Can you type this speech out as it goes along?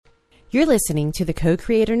You're listening to the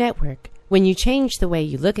Co-Creator Network. When you change the way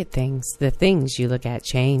you look at things, the things you look at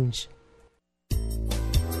change.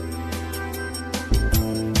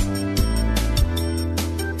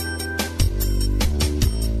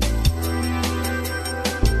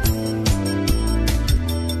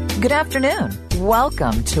 Good afternoon.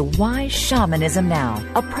 Welcome to Why Shamanism Now,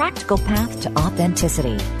 a practical path to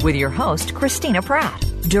authenticity with your host, Christina Pratt,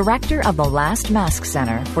 Director of the Last Mask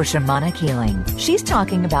Center for Shamanic Healing. She's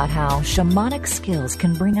talking about how shamanic skills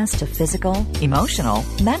can bring us to physical, emotional,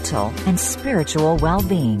 mental, and spiritual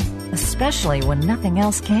well-being, especially when nothing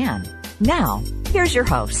else can. Now, here's your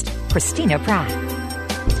host, Christina Pratt.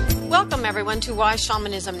 Welcome, everyone, to Why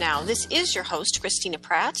Shamanism Now. This is your host, Christina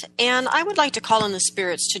Pratt, and I would like to call on the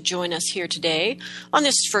spirits to join us here today on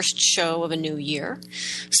this first show of a new year.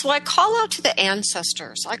 So I call out to the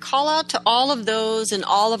ancestors. I call out to all of those in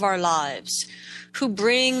all of our lives who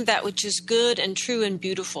bring that which is good and true and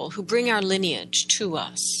beautiful, who bring our lineage to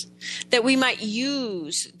us, that we might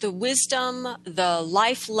use the wisdom, the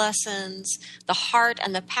life lessons, the heart,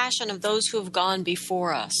 and the passion of those who have gone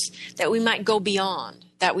before us, that we might go beyond,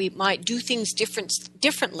 that we might do things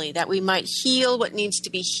differently, that we might heal what needs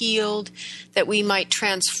to be healed, that we might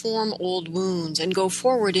transform old wounds and go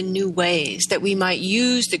forward in new ways, that we might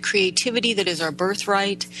use the creativity that is our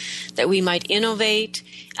birthright, that we might innovate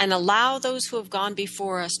and allow those who have gone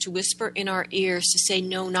before us to whisper in our ears to say,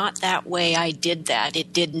 no, not that way, I did that,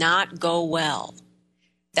 it did not go well.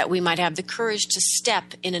 That we might have the courage to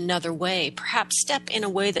step in another way, perhaps step in a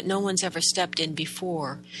way that no one's ever stepped in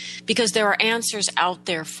before, because there are answers out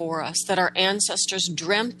there for us that our ancestors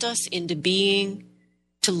dreamt us into being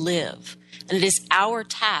to live. And it is our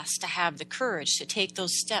task to have the courage to take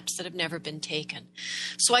those steps that have never been taken.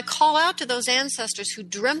 So I call out to those ancestors who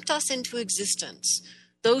dreamt us into existence,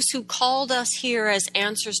 those who called us here as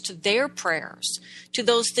answers to their prayers, to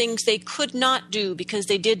those things they could not do because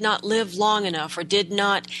they did not live long enough or did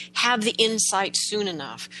not have the insight soon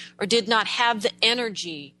enough or did not have the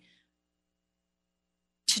energy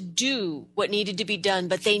to do what needed to be done,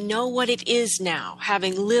 but they know what it is now,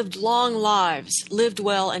 having lived long lives, lived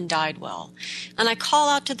well and died well. And I call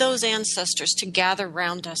out to those ancestors to gather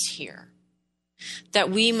round us here,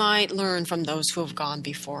 that we might learn from those who have gone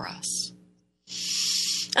before us.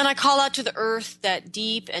 And I call out to the earth, that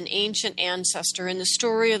deep and ancient ancestor. In the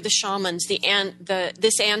story of the shamans,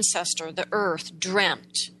 this ancestor, the earth,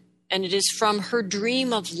 dreamt. And it is from her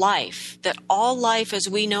dream of life that all life as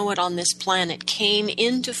we know it on this planet came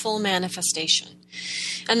into full manifestation.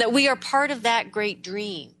 And that we are part of that great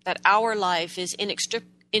dream, that our life is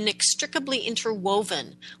inextricably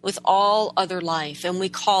interwoven with all other life. And we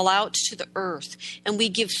call out to the earth and we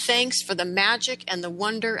give thanks for the magic and the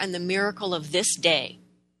wonder and the miracle of this day.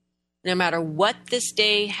 No matter what this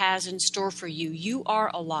day has in store for you, you are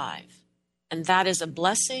alive. And that is a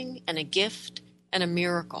blessing and a gift and a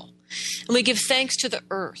miracle. And we give thanks to the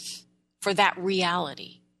earth for that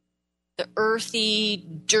reality, the earthy,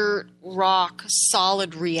 dirt, rock,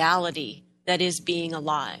 solid reality that is being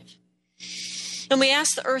alive. And we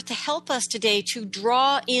ask the earth to help us today to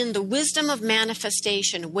draw in the wisdom of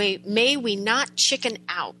manifestation. May we not chicken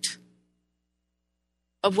out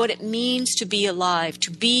of what it means to be alive,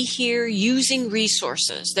 to be here using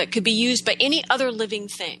resources that could be used by any other living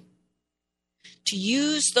thing, to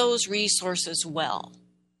use those resources well,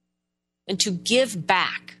 and to give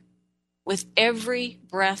back with every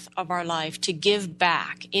breath of our life, to give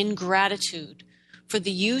back in gratitude for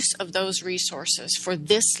the use of those resources, for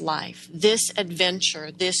this life, this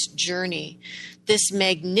adventure, this journey, this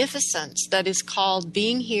magnificence that is called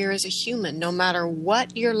being here as a human, no matter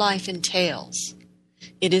what your life entails.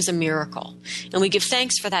 It is a miracle. And we give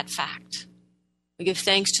thanks for that fact. We give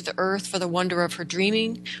thanks to the earth for the wonder of her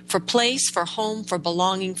dreaming, for place, for home, for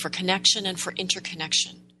belonging, for connection, and for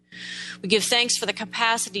interconnection. We give thanks for the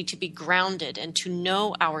capacity to be grounded and to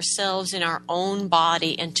know ourselves in our own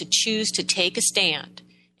body and to choose to take a stand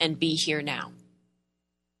and be here now.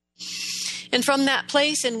 And from that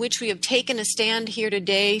place in which we have taken a stand here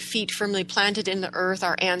today, feet firmly planted in the earth,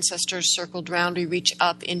 our ancestors circled round, we reach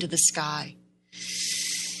up into the sky.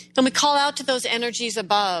 And we call out to those energies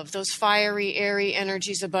above, those fiery, airy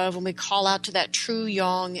energies above, and we call out to that true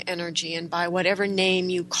yang energy. And by whatever name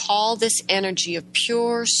you call this energy of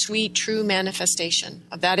pure, sweet, true manifestation,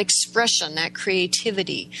 of that expression, that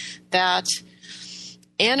creativity, that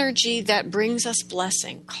energy that brings us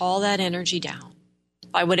blessing, call that energy down.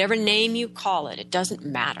 By whatever name you call it, it doesn't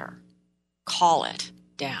matter. Call it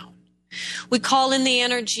down. We call in the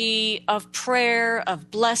energy of prayer,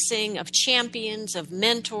 of blessing, of champions, of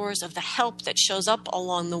mentors, of the help that shows up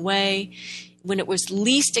along the way. when it was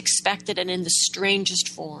least expected and in the strangest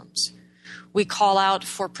forms. We call out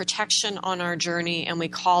for protection on our journey, and we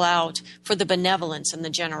call out for the benevolence and the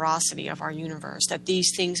generosity of our universe, that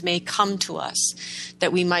these things may come to us,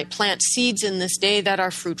 that we might plant seeds in this day that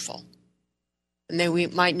are fruitful, and that we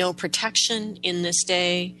might know protection in this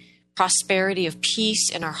day, prosperity of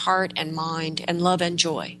peace in our heart and mind, and love and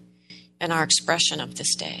joy in our expression of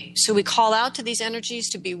this day. So we call out to these energies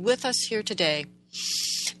to be with us here today,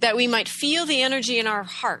 that we might feel the energy in our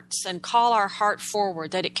hearts and call our heart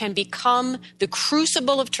forward, that it can become the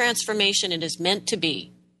crucible of transformation it is meant to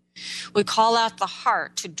be. We call out the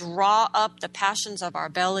heart to draw up the passions of our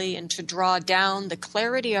belly and to draw down the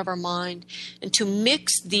clarity of our mind, and to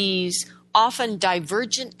mix these often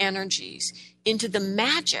divergent energies into the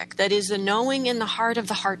magic that is the knowing in the heart of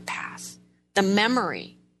the heart path, the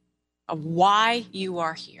memory of why you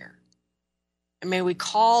are here. And may we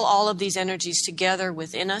call all of these energies together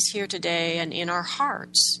within us here today and in our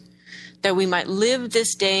hearts, that we might live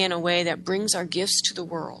this day in a way that brings our gifts to the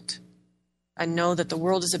world. And know that the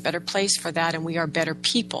world is a better place for that, and we are better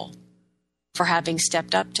people for having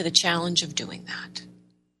stepped up to the challenge of doing that.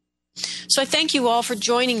 So I thank you all for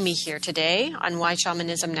joining me here today on Why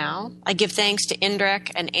Shamanism Now. I give thanks to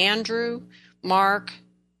Indrek and Andrew, Mark,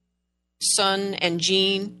 Sun and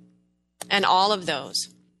Jean, and all of those.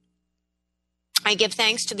 I give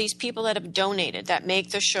thanks to these people that have donated, that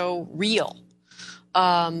make the show real,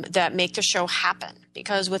 that make the show happen.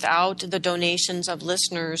 Because without the donations of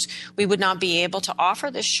listeners, we would not be able to offer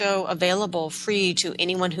this show available free to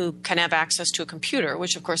anyone who can have access to a computer,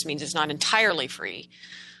 which of course means it's not entirely free,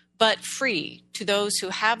 but free to those who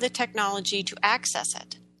have the technology to access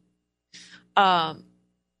it.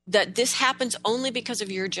 That this happens only because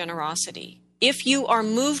of your generosity. If you are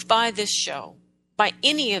moved by this show, by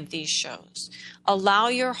any of these shows, allow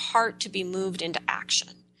your heart to be moved into action.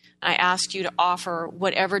 I ask you to offer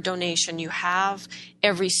whatever donation you have.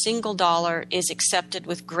 Every single dollar is accepted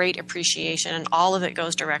with great appreciation, and all of it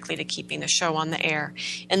goes directly to keeping the show on the air.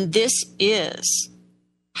 And this is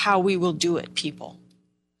how we will do it, people.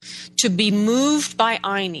 To be moved by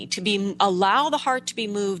Aini, allow the heart to be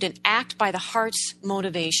moved and act by the heart's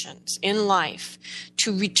motivations in life,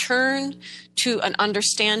 to return to an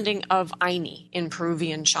understanding of Aini in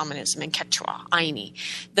Peruvian shamanism and Quechua, Aini.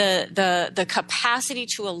 The capacity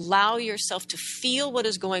to allow yourself to feel what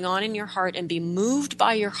is going on in your heart and be moved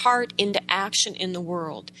by your heart into action in the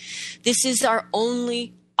world. This is our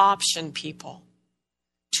only option, people,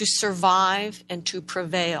 to survive and to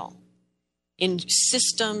prevail in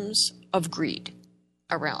systems of greed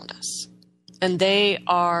around us. And they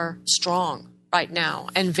are strong right now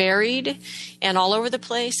and varied and all over the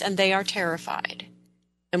place, and they are terrified.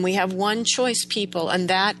 And we have one choice, people, and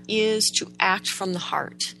that is to act from the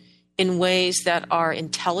heart in ways that are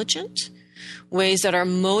intelligent, ways that are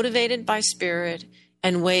motivated by spirit,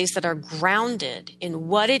 and ways that are grounded in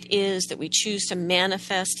what it is that we choose to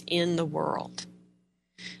manifest in the world.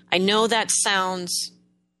 I know that sounds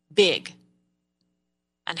big.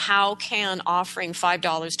 And how can offering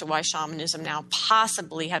 $5 to Why Shamanism Now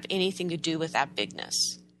possibly have anything to do with that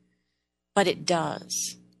bigness? But it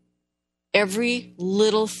does. Every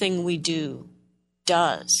little thing we do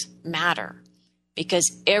does matter,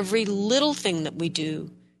 because every little thing that we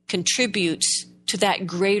do contributes to that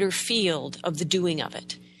greater field of the doing of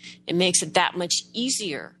it. It makes it that much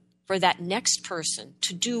easier for that next person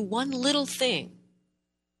to do one little thing.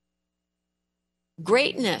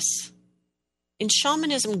 Greatness. In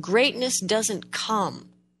shamanism, greatness doesn't come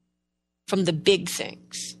from the big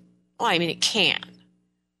things. Well, I mean, it can.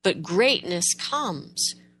 But greatness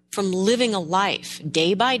comes from living a life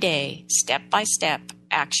day by day, step by step,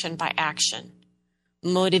 action by action,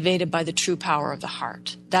 motivated by the true power of the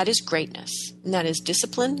heart. That is greatness. And that is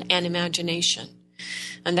discipline and imagination.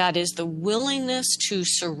 And that is the willingness to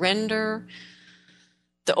surrender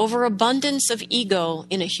the overabundance of ego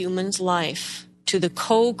in a human's life to the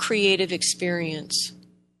co-creative experience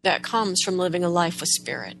that comes from living a life with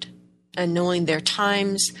spirit and knowing there are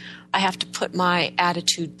times I have to put my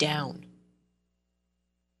attitude down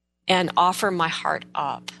and offer my heart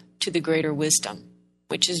up to the greater wisdom,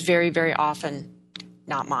 which is very, very often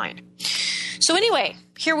not mine. So anyway,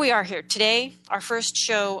 here we are here today, our first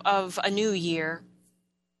show of a new year.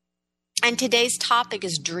 And today's topic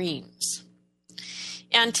is dreams.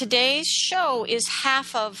 And today's show is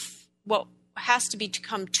half of what has to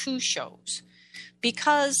become two shows,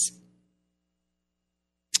 because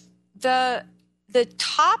the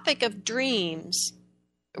topic of dreams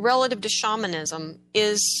relative to shamanism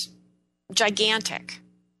is gigantic.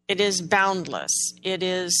 It is boundless. It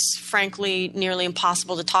is, frankly, nearly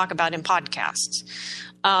impossible to talk about in podcasts.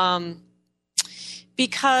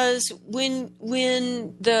 because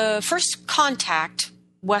when the first contact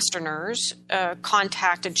Westerners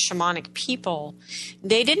contacted shamanic people,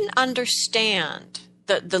 they didn't understand,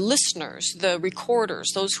 the listeners, the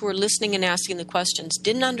recorders, those who were listening and asking the questions,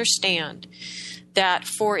 didn't understand that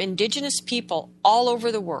for indigenous people all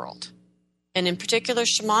over the world, and in particular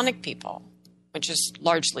shamanic people, which is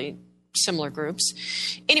largely similar groups,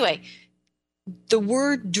 anyway, the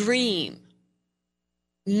word dream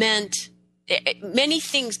meant many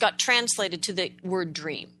things got translated to the word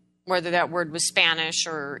dream, whether that word was Spanish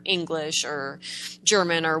or English or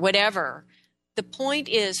German or whatever. The point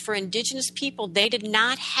is, for indigenous people, they did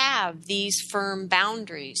not have these firm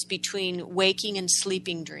boundaries between waking and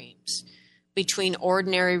sleeping dreams, between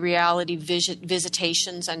ordinary reality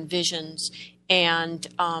visitations and visions and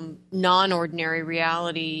non-ordinary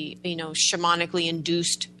reality, shamanically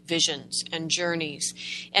induced visions and journeys.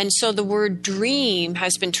 And so the word dream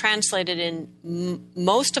has been translated in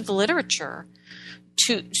most of the literature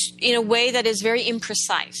in a way that is very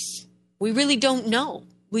imprecise. We really don't know.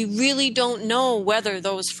 We really don't know whether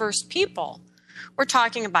those first people were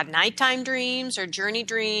talking about nighttime dreams or journey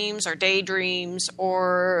dreams or daydreams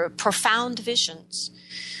or profound visions,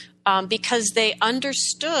 because they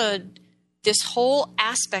understood this whole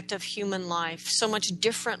aspect of human life so much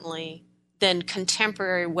differently than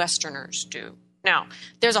contemporary Westerners do. Now,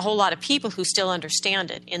 there's a whole lot of people who still understand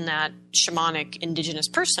it in that shamanic indigenous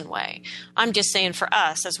person way. I'm just saying, for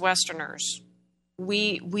us as Westerners,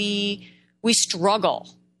 we struggle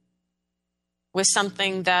with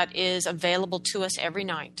something that is available to us every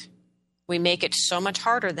night. We make it so much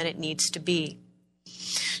harder than it needs to be.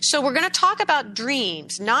 So we're going to talk about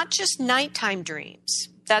dreams, not just nighttime dreams.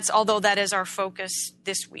 Although that is our focus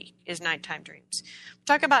this week, is nighttime dreams.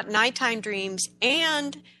 We'll talk about nighttime dreams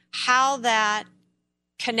and how that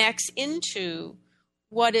connects into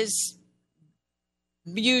what is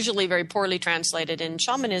usually very poorly translated in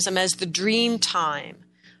shamanism as the dream time.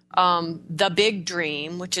 The big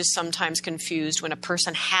dream, which is sometimes confused when a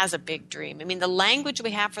person has a big dream. I mean, the language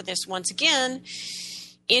we have for this, once again,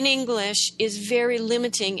 in English is very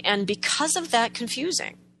limiting, and because of that,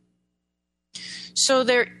 confusing. So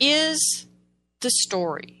there is the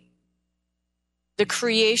story, the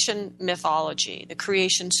creation mythology, the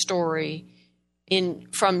creation story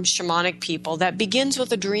from shamanic people that begins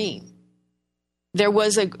with a dream. There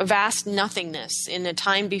was a vast nothingness in a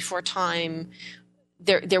time before time.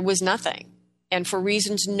 There was nothing. And for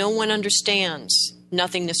reasons no one understands,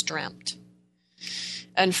 nothingness dreamt.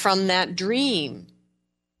 And from that dream,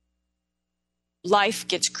 life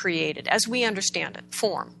gets created as we understand it.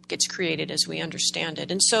 Form gets created as we understand it.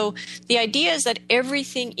 And so the idea is that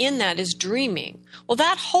everything in that is dreaming. Well,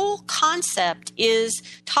 that whole concept is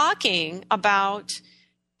talking about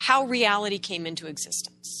how reality came into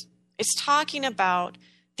existence. It's talking about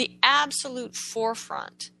the absolute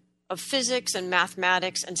forefront of physics and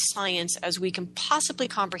mathematics and science as we can possibly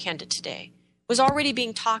comprehend it today. It was already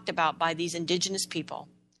being talked about by these indigenous people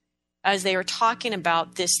as they are talking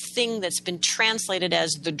about this thing that's been translated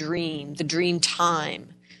as the dream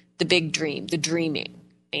time, the big dream, the dreaming.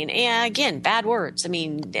 I mean, again, bad words. I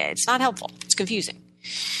mean, it's not helpful. It's confusing.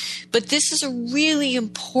 But this is a really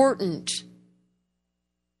important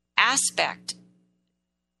aspect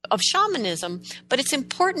of shamanism, but it's an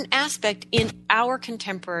important aspect in our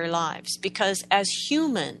contemporary lives, because as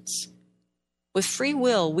humans with free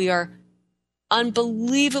will, we are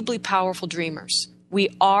unbelievably powerful dreamers. We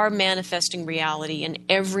are manifesting reality in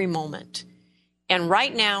every moment. And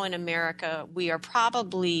right now in America, we are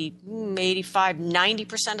probably 85,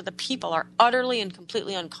 90% of the people are utterly and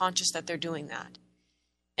completely unconscious that they're doing that.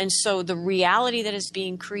 And so the reality that is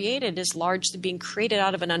being created is largely being created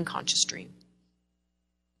out of an unconscious dream.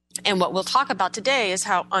 And what we'll talk about today is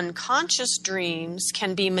how unconscious dreams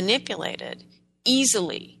can be manipulated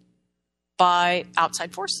easily by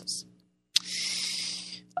outside forces.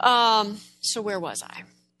 So where was I?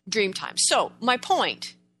 Dream time. So my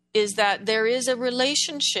point is that there is a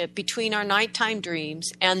relationship between our nighttime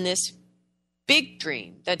dreams and this big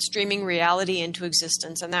dream that's dreaming reality into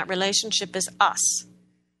existence. And that relationship is us,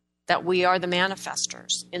 that we are the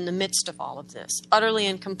manifestors in the midst of all of this, utterly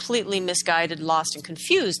and completely misguided, lost, and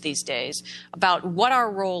confused these days about what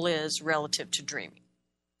our role is relative to dreaming.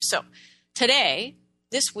 So today,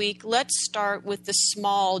 this week, let's start with the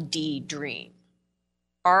small d dream,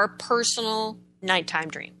 our personal nighttime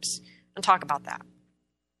dreams, and talk about that.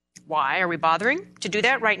 Why are we bothering to do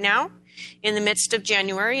that right now in the midst of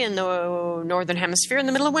January in the Northern Hemisphere in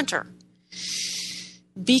the middle of winter?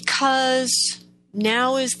 Because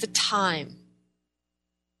now is the time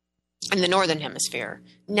in the Northern Hemisphere.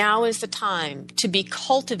 Now is the time to be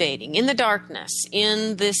cultivating in the darkness,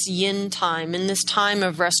 in this yin time, in this time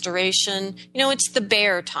of restoration. It's the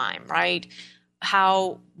bear time, right?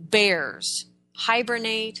 How bears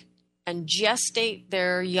hibernate and gestate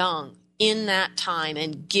their young in that time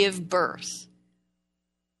and give birth.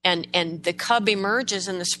 And the cub emerges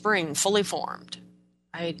in the spring fully formed.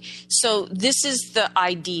 Right? So this is the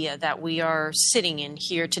idea that we are sitting in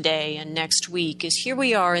here today and next week is here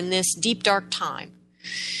we are in this deep, dark time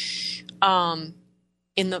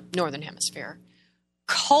in the Northern Hemisphere,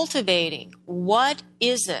 cultivating what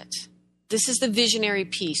is it? This is the visionary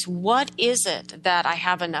piece. What is it that I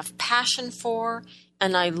have enough passion for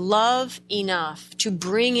and I love enough to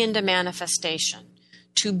bring into manifestation,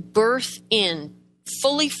 to birth in,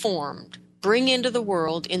 fully formed, bring into the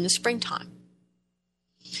world in the springtime?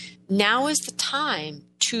 Now is the time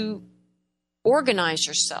to organize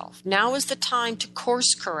yourself. Now is the time to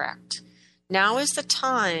course correct. Now is the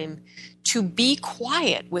time to be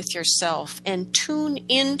quiet with yourself and tune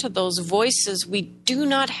into those voices we do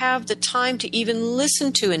not have the time to even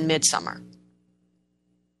listen to in midsummer.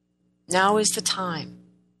 Now is the time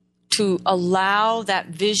to allow that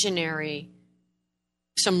visionary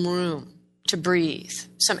some room to breathe,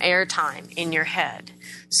 some airtime in your head,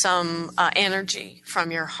 some energy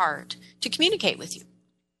from your heart to communicate with you.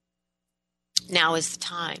 Now is the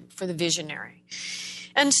time for the visionary.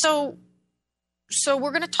 And so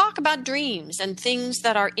we're going to talk about dreams and things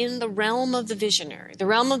that are in the realm of the visionary. The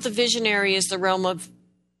realm of the visionary is the realm of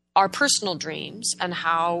our personal dreams and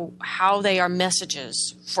how they are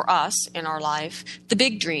messages for us in our life. The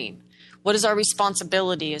big dream. What is our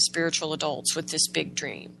responsibility as spiritual adults with this big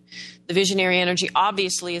dream? The visionary energy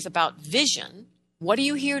obviously is about vision. What are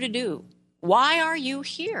you here to do? Why are you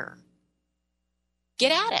here?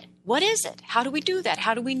 Get at it. What is it? How do we do that?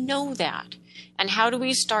 How do we know that? And how do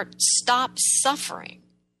we stop suffering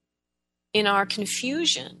in our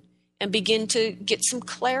confusion and begin to get some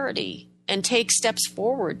clarity and take steps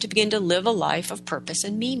forward to begin to live a life of purpose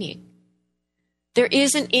and meaning? There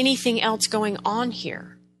isn't anything else going on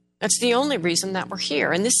here. That's the only reason that we're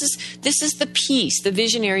here. And this is the piece, the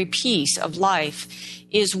visionary piece of life,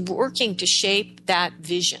 is working to shape that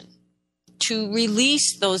vision, to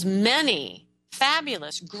release those many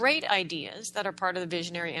fabulous, great ideas that are part of the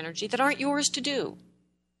visionary energy that aren't yours to do,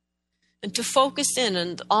 and to focus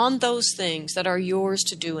in on those things that are yours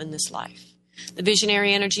to do in this life. The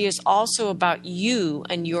visionary energy is also about you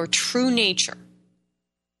and your true nature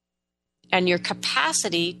and your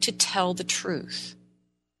capacity to tell the truth.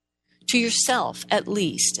 To yourself, at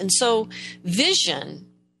least. And so vision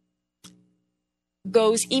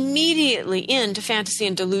goes immediately into fantasy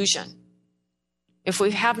and delusion. If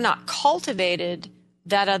we have not cultivated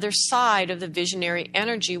that other side of the visionary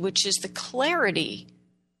energy, which is the clarity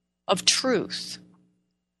of truth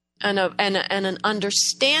and an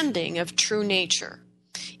understanding of true nature.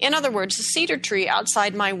 In other words, the cedar tree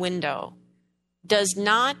outside my window does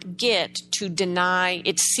not get to deny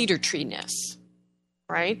its cedar tree-ness.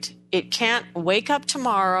 Right? It can't wake up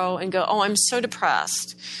tomorrow and go, oh, I'm so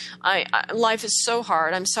depressed. Life is so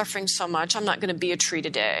hard. I'm suffering so much. I'm not going to be a tree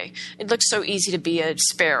today. It looks so easy to be a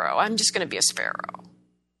sparrow. I'm just going to be a sparrow.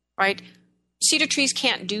 Right? Cedar trees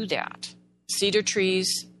can't do that. Cedar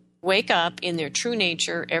trees wake up in their true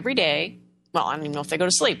nature every day. Well, I don't even know if they go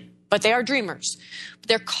to sleep, but they are dreamers.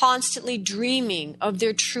 They're constantly dreaming of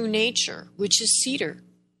their true nature, which is cedar.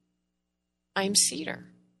 I'm cedar.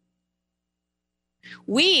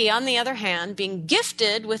 We, on the other hand, being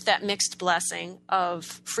gifted with that mixed blessing of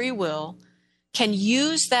free will, can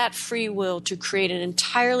use that free will to create an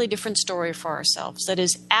entirely different story for ourselves that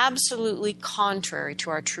is absolutely contrary to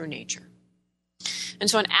our true nature. And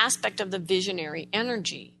so an aspect of the visionary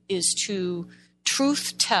energy is to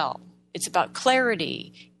truth tell. It's about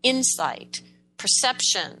clarity, insight,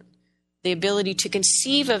 perception, the ability to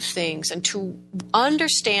conceive of things and to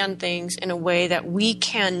understand things in a way that we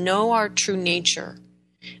can know our true nature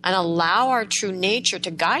and allow our true nature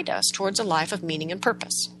to guide us towards a life of meaning and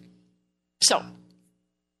purpose. So,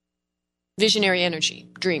 visionary energy,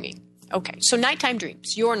 dreaming. Okay, so nighttime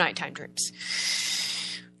dreams, your nighttime dreams.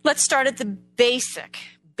 Let's start at the basic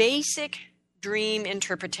dream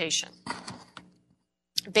interpretation.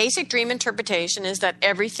 Basic dream interpretation is that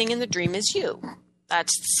everything in the dream is you.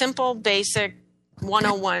 That's simple, basic,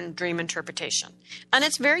 101 dream interpretation. And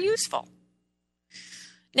it's very useful.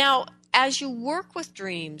 Now, as you work with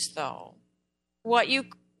dreams, though, what you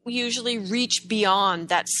usually reach beyond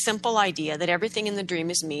that simple idea that everything in the dream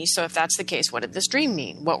is me. So if that's the case, what did this dream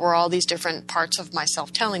mean? What were all these different parts of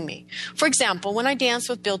myself telling me? For example, when I danced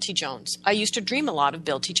with Bill T. Jones, I used to dream a lot of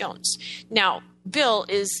Bill T. Jones. Now, Bill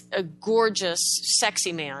is a gorgeous,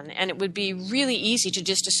 sexy man, and it would be really easy to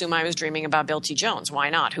just assume I was dreaming about Bill T. Jones. Why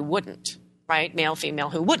not? Who wouldn't? Right? Male, female,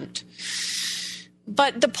 who wouldn't?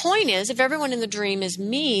 But the point is, if everyone in the dream is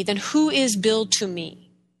me, then who is Bill to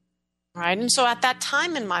me? Right? And so at that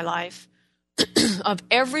time in my life, of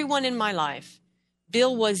everyone in my life,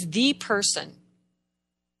 Bill was the person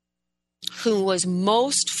who was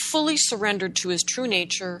most fully surrendered to his true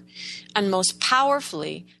nature and most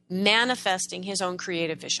powerfully manifesting his own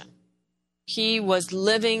creative vision. He was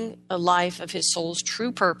living a life of his soul's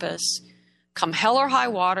true purpose, come hell or high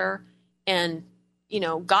water, and,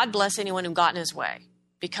 God bless anyone who got in his way,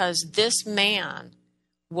 because this man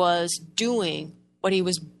was doing what he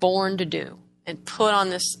was born to do and put on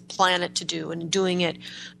this planet to do, and doing it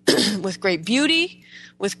with great beauty,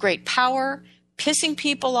 with great power, pissing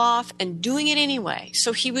people off, and doing it anyway.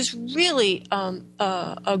 So he was really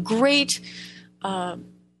a great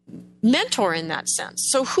mentor in that sense.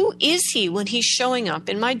 So who is he when he's showing up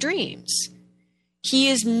in my dreams? He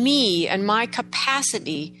is me and my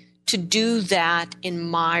capacity to do that in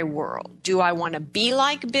my world. Do I want to be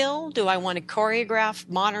like Bill? Do I want to choreograph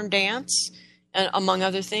modern dance, among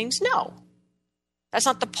other things? No. That's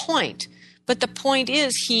not the point. But the point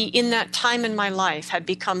is, he, in that time in my life, had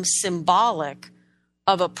become symbolic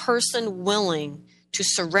of a person willing to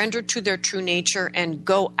surrender to their true nature and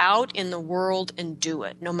go out in the world and do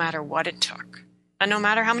it, no matter what it took. And no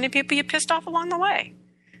matter how many people you pissed off along the way.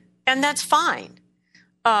 And that's fine,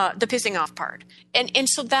 the pissing off part. And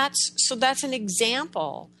so that's an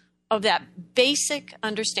example of that basic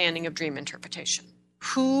understanding of dream interpretation.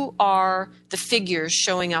 Who are the figures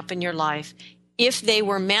showing up in your life? If they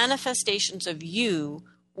were manifestations of you,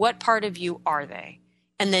 what part of you are they?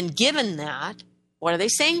 And then given that, what are they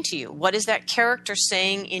saying to you? What is that character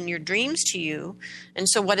saying in your dreams to you? And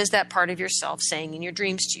so what is that part of yourself saying in your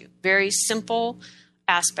dreams to you? Very simple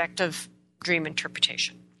aspect of dream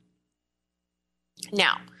interpretation.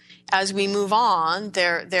 Now, as we move on,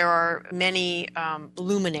 there are many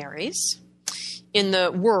luminaries in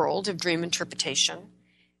the world of dream interpretation.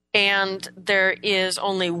 And there is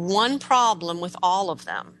only one problem with all of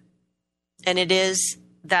them, and it is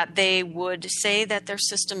that they would say that their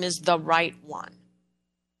system is the right one.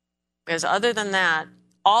 Because other than that,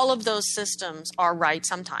 all of those systems are right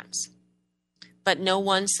sometimes, but no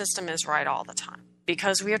one system is right all the time,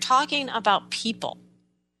 because we are talking about people.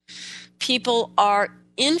 People are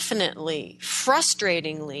infinitely,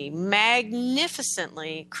 frustratingly,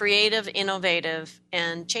 magnificently creative, innovative,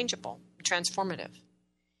 and changeable, transformative.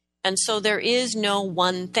 And so there is no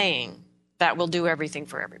one thing that will do everything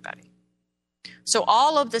for everybody. So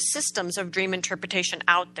all of the systems of dream interpretation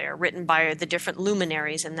out there, written by the different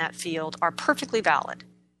luminaries in that field, are perfectly valid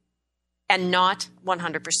and not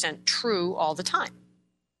 100% true all the time,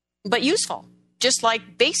 but useful, just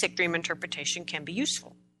like basic dream interpretation can be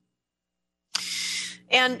useful.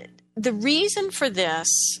 And the reason for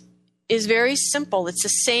this is very simple. It's the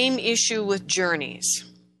same issue with journeys,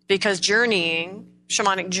 because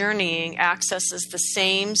shamanic journeying accesses the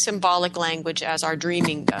same symbolic language as our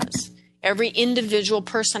dreaming does. Every individual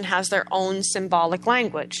person has their own symbolic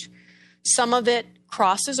language. Some of it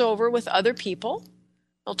crosses over with other people.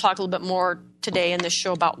 We'll talk a little bit more today in this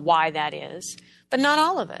show about why that is, but not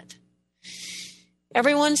all of it.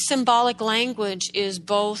 Everyone's symbolic language is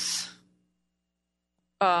both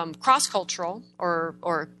cross-cultural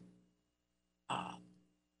or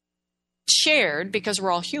shared, because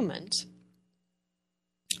we're all humans,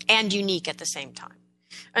 and unique at the same time.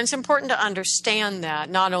 And it's important to understand that,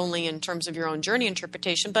 not only in terms of your own journey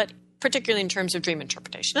interpretation, but particularly in terms of dream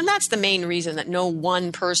interpretation. And that's the main reason that no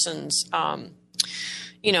one person's,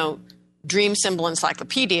 dream symbol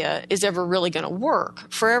encyclopedia is ever really going to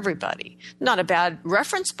work for everybody. Not a bad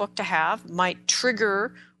reference book to have, might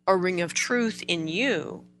trigger a ring of truth in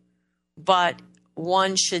you, but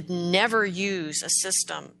one should never use a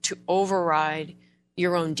system to override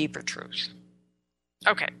your own deeper truth.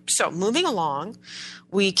 Okay, so moving along,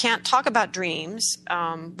 we can't talk about dreams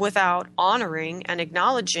without honoring and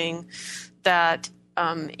acknowledging that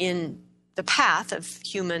in the path of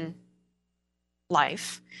human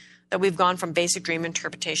life, that we've gone from basic dream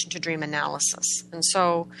interpretation to dream analysis. And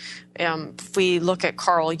so if we look at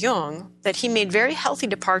Carl Jung, that he made very healthy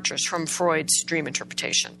departures from Freud's dream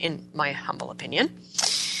interpretation, in my humble opinion.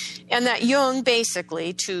 And that Jung,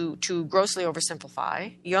 basically, to grossly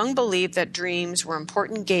oversimplify, Jung believed that dreams were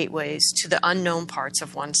important gateways to the unknown parts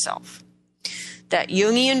of oneself. That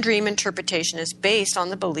Jungian dream interpretation is based on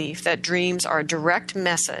the belief that dreams are a direct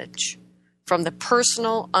message from the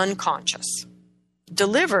personal unconscious,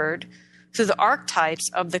 delivered through the archetypes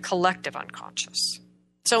of the collective unconscious.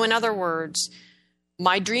 So in other words,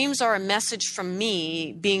 My dreams are a message from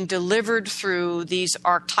me being delivered through these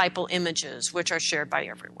archetypal images, which are shared by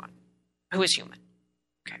everyone who is human.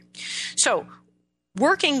 Okay. So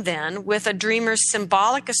working then with a dreamer's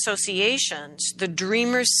symbolic associations, the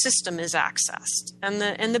dreamer's system is accessed. And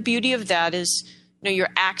the beauty of that is, you're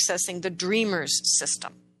accessing the dreamer's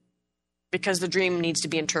system because the dream needs to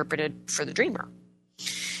be interpreted for the dreamer.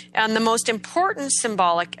 And the most important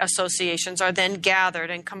symbolic associations are then gathered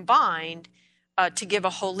and combined to give a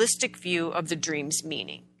holistic view of the dream's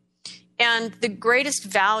meaning. And the greatest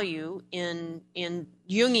value in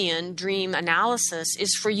Jungian dream analysis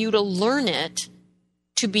is for you to learn it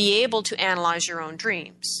to be able to analyze your own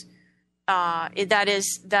dreams. That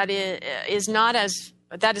is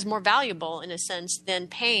more valuable in a sense than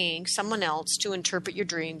paying someone else to interpret your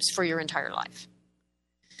dreams for your entire life.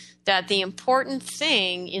 That the important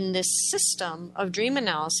thing in this system of dream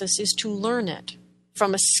analysis is to learn it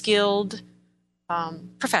from a skilled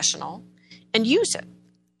professional and use it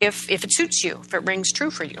if it suits you, if it rings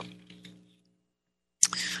true for you.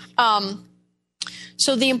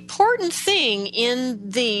 So the important thing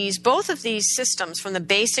in both of these systems, from the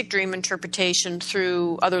basic dream interpretation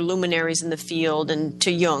through other luminaries in the field and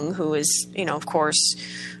to Jung, who is, of course,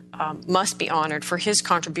 must be honored for his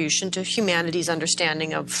contribution to humanity's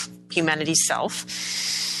understanding of humanity's self.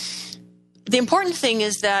 The important thing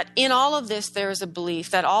is that in all of this, there is a belief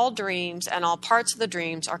that all dreams and all parts of the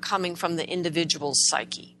dreams are coming from the individual's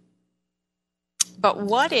psyche. But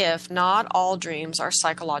what if not all dreams are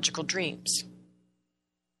psychological dreams?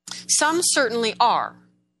 Some certainly are.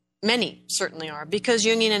 Many certainly are, because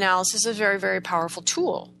Jungian analysis is a very, very powerful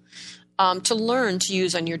tool to learn to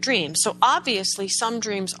use on your dreams. So obviously, some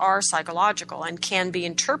dreams are psychological and can be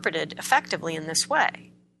interpreted effectively in this way.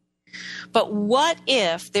 But what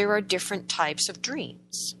if there are different types of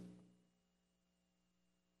dreams?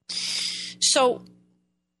 So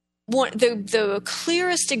the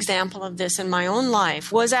clearest example of this in my own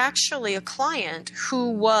life was actually a client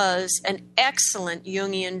who was an excellent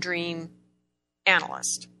Jungian dream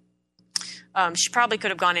analyst. She probably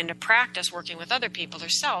could have gone into practice working with other people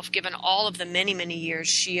herself, given all of the many, many years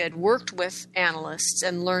she had worked with analysts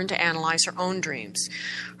and learned to analyze her own dreams.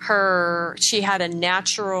 She had a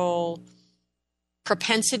natural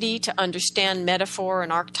propensity to understand metaphor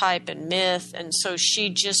and archetype and myth, and so she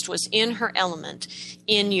just was in her element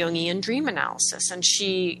in Jungian dream analysis, and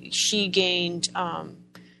she gained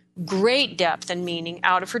great depth and meaning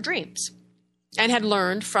out of her dreams, and had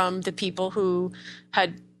learned from the people who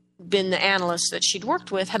had been the analysts that she'd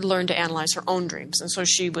worked with, had learned to analyze her own dreams, and so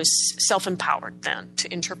she was self-empowered then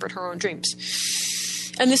to interpret her own dreams.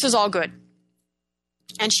 And this was all good.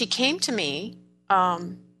 And she came to me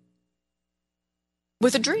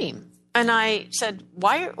with a dream. And I said,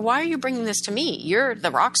 why are you bringing this to me? You're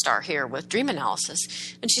the rock star here with dream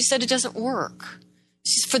analysis. And she said, it doesn't work.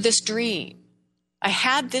 She said, for this dream. I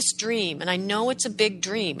had this dream, and I know it's a big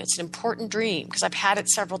dream. It's an important dream because I've had it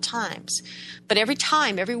several times. But every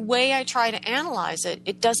time, every way I try to analyze it,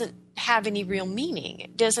 it doesn't have any real meaning.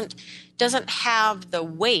 It doesn't have the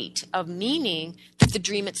weight of meaning that the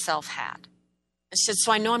dream itself had. I said,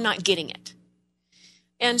 so I know I'm not getting it.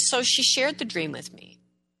 And so she shared the dream with me.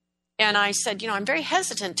 And I said, I'm very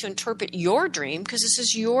hesitant to interpret your dream because this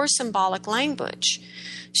is your symbolic language.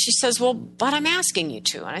 She says, well, but I'm asking you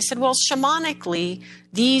to. And I said, well, shamanically,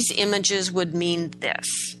 these images would mean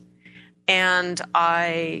this. And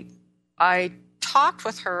I talked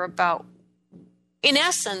with her about, in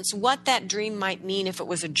essence, what that dream might mean if it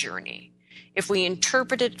was a journey. If we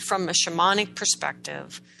interpret it from a shamanic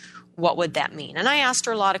perspective, what would that mean? And I asked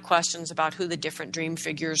her a lot of questions about who the different dream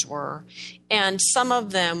figures were. And some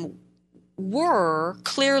of them were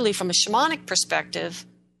clearly, from a shamanic perspective,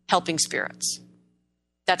 helping spirits.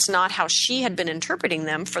 That's not how she had been interpreting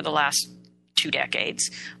them for the last 2 decades.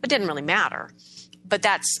 It didn't really matter. But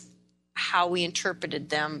that's how we interpreted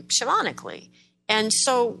them shamanically. And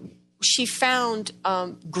so she found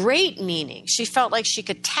great meaning. She felt like she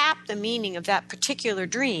could tap the meaning of that particular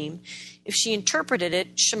dream if she interpreted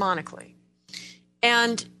it shamanically.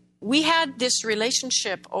 And we had this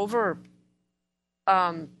relationship over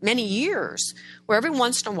many years where every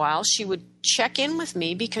once in a while she would check in with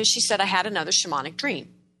me because she said, I had another shamanic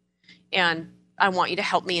dream. And I want you to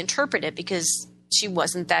help me interpret it, because she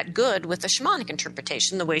wasn't that good with the shamanic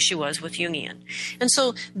interpretation the way she was with Jungian. And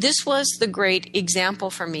so this was the great example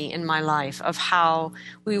for me in my life of how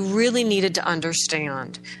we really needed to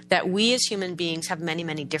understand that we as human beings have many,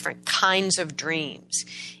 many different kinds of dreams.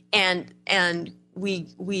 And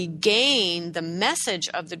we gain the message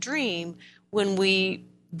of the dream when we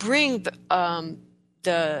bring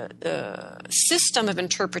the system of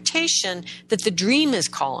interpretation that the dream is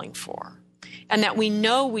calling for. And that we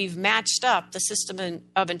know we've matched up the system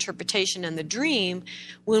of interpretation and the dream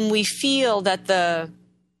when we feel that the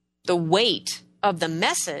weight of the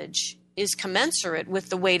message is commensurate with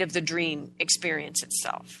the weight of the dream experience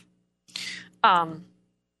itself.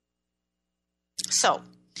 So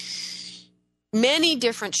many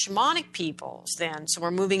different shamanic peoples then, so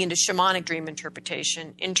we're moving into shamanic dream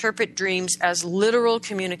interpretation, interpret dreams as literal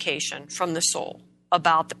communication from the soul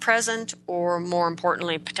about the present, or more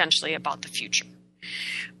importantly, potentially about the future.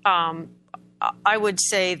 I would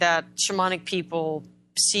say that shamanic people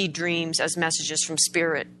see dreams as messages from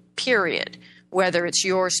spirit, period, whether it's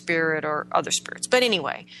your spirit or other spirits. But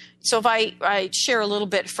anyway, so if I share a little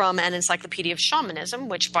bit from an encyclopedia of shamanism,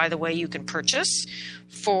 which, by the way, you can purchase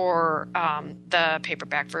for the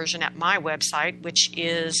paperback version at my website, which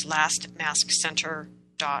is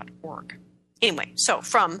lastmaskcenter.org. Anyway, so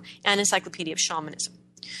from an encyclopedia of shamanism.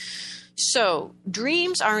 So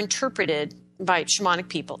dreams are interpreted by shamanic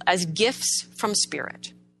people as gifts from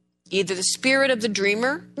spirit, either the spirit of the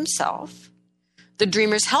dreamer himself, the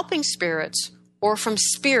dreamer's helping spirits, or from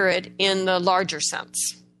spirit in the larger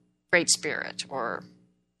sense, Great Spirit or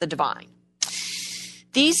the divine.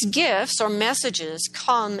 These gifts or messages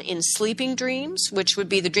come in sleeping dreams, which would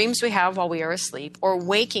be the dreams we have while we are asleep, or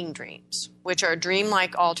waking dreams, which are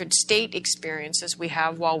dreamlike altered state experiences we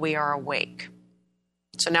have while we are awake.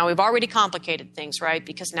 So now we've already complicated things, right?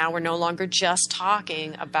 Because now we're no longer just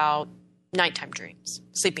talking about nighttime dreams,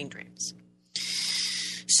 sleeping dreams.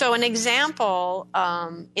 So an example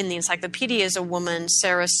in the encyclopedia is a woman,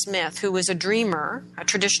 Sarah Smith, who was a dreamer, a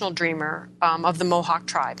traditional dreamer of the Mohawk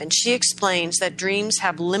tribe. And she explains that dreams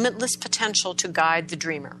have limitless potential to guide the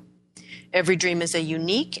dreamer. Every dream is a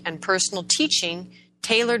unique and personal teaching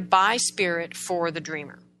tailored by spirit for the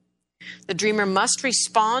dreamer. The dreamer must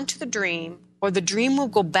respond to the dream, or the dream will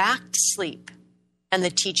go back to sleep and the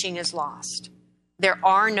teaching is lost. There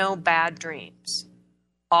are no bad dreams.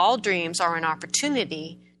 All dreams are an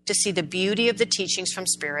opportunity to see the beauty of the teachings from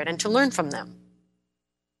spirit and to learn from them.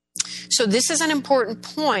 So this is an important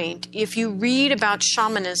point. If you read about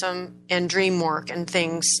shamanism and dream work and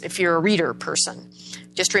things, if you're a reader person,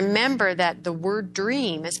 just remember that the word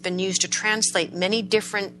dream has been used to translate many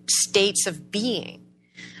different states of being.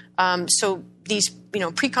 So these,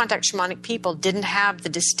 pre-contact shamanic people didn't have the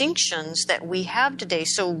distinctions that we have today.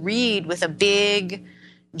 So read with a big,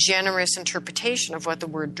 generous interpretation of what the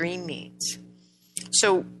word dream means.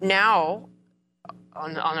 So now,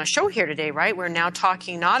 on a show here today, right, we're now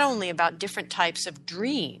talking not only about different types of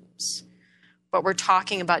dreams, but we're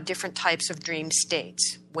talking about different types of dream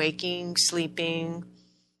states, waking, sleeping,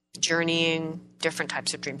 journeying, different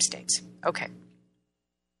types of dream states. Okay.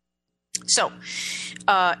 So,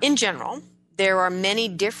 in general, there are many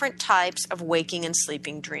different types of waking and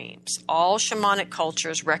sleeping dreams. All shamanic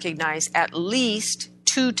cultures recognize at least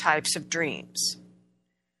 2 types of dreams.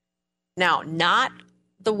 Now, not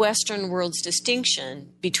the Western world's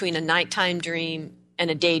distinction between a nighttime dream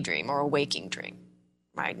and a daydream or a waking dream,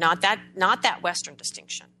 right? Not that Western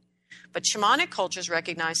distinction. But shamanic cultures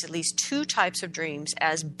recognize at least 2 types of dreams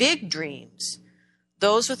as big dreams,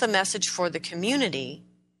 those with a message for the community,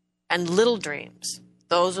 and little dreams,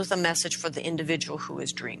 those with a message for the individual who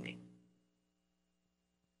is dreaming.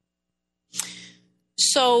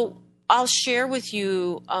 So I'll share with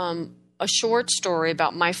you a short story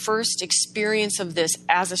about my first experience of this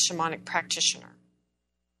as a shamanic practitioner,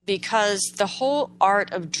 because the whole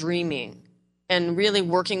art of dreaming and really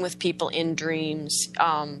working with people in dreams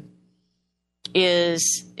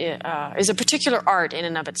is a particular art in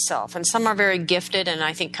and of itself. And some are very gifted and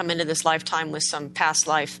I think come into this lifetime with some past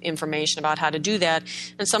life information about how to do that.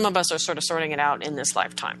 And some of us are sort of sorting it out in this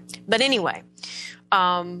lifetime. But anyway,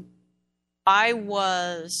 I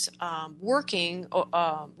was working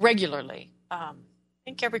regularly, I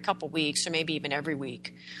think every couple weeks or maybe even every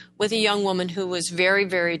week, with a young woman who was very,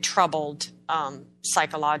 very troubled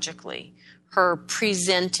psychologically. Her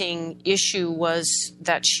presenting issue was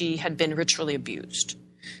that she had been ritually abused,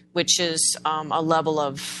 which is a level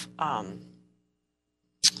of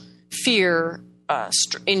fear,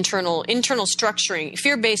 internal structuring,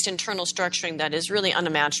 fear-based internal structuring that is really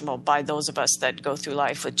unimaginable by those of us that go through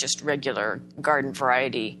life with just regular garden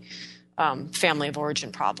variety family of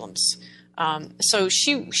origin problems. So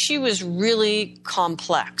she was really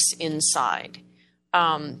complex inside.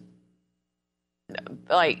 I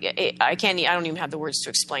don't even have the words to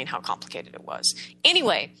explain how complicated it was.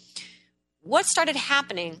 Anyway, what started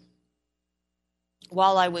happening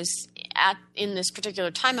while I was in this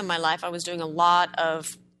particular time in my life, I was doing a lot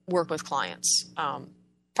of work with clients,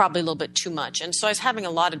 probably a little bit too much. And so I was having a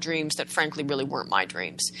lot of dreams that frankly really weren't my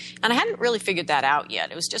dreams. And I hadn't really figured that out yet.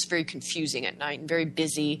 It was just very confusing at night and very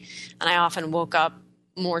busy. And I often woke up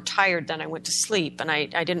more tired than I went to sleep. And I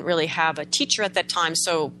didn't really have a teacher at that time,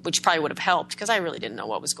 which probably would have helped because I really didn't know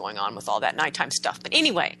what was going on with all that nighttime stuff. But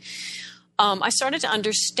anyway, I started to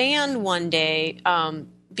understand one day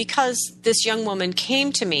because this young woman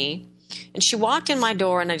came to me and she walked in my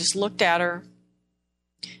door and I just looked at her.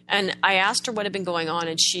 And I asked her what had been going on,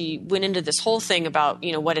 and she went into this whole thing about,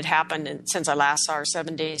 what had happened since I last saw her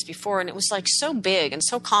 7 days before. And it was like so big and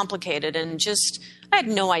so complicated, and just I had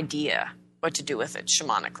no idea what to do with it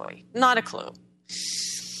shamanically. Not a clue.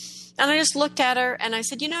 And I just looked at her and I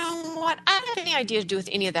said, you know what? I don't have any idea to do with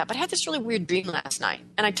any of that, but I had this really weird dream last night.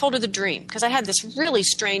 And I told her the dream because I had this really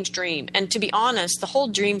strange dream. And to be honest, the whole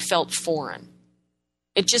dream felt foreign.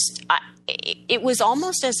 It was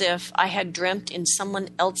almost as if I had dreamt in someone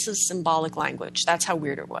else's symbolic language. That's how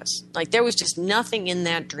weird it was. Like there was just nothing in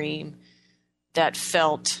that dream that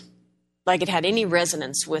felt like it had any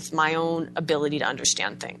resonance with my own ability to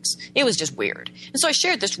understand things. It was just weird. And so I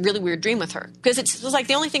shared this really weird dream with her because it was like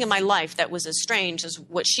the only thing in my life that was as strange as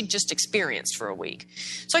what she'd just experienced for a week.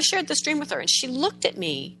 So I shared this dream with her and she looked at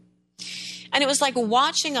me and it was like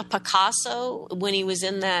watching a Picasso when he was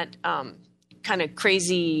in that kind of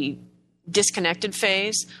crazy disconnected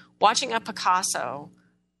phase, watching a Picasso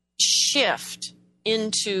shift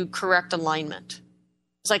into correct alignment.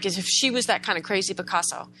 It's like as if she was that kind of crazy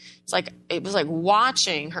Picasso. It was like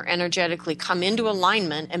watching her energetically come into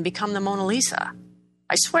alignment and become the Mona Lisa.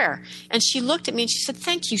 I swear. And she looked at me and she said,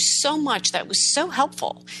 "Thank you so much. That was so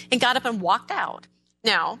helpful," and got up and walked out.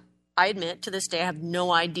 Now, I admit to this day I have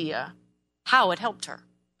no idea how it helped her.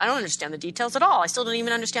 I don't understand the details at all. I still don't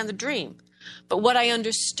even understand the dream. But what I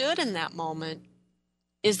understood in that moment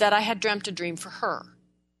is that I had dreamt a dream for her.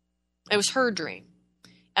 It was her dream.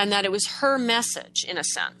 And that it was her message, in a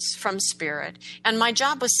sense, from Spirit. And my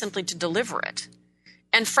job was simply to deliver it.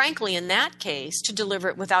 And frankly, in that case, to deliver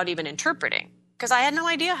it without even interpreting. Because I had no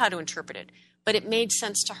idea how to interpret it. But it made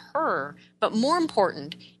sense to her. But more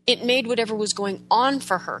important, it made whatever was going on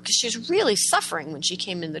for her. Because she was really suffering when she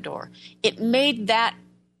came in the door. It made that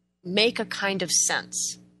make a kind of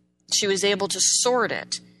sense. She was able to sort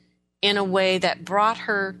it in a way that brought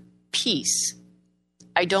her peace.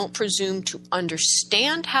 I don't presume to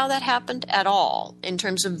understand how that happened at all in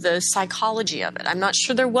terms of the psychology of it. I'm not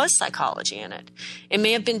sure there was psychology in it. It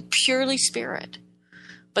may have been purely spirit.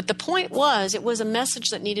 But the point was, it was a message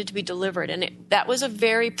that needed to be delivered. And that was a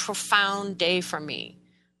very profound day for me,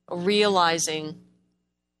 mostly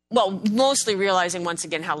realizing once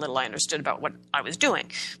again how little I understood about what I was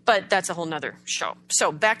doing. But that's a whole nother show.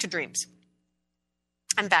 So back to dreams.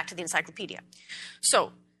 And back to the encyclopedia.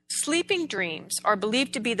 So sleeping dreams are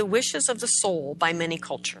believed to be the wishes of the soul by many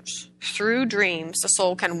cultures. Through dreams, the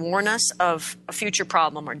soul can warn us of a future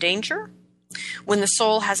problem or danger. When the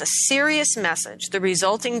soul has a serious message, the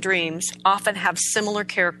resulting dreams often have similar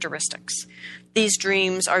characteristics. These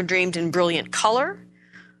dreams are dreamed in brilliant color,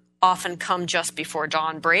 often come just before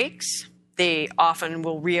dawn breaks. They often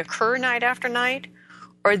will reoccur night after night,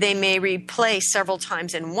 or they may replay several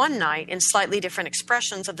times in one night in slightly different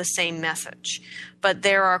expressions of the same message. But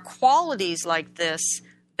there are qualities like this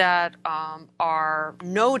that are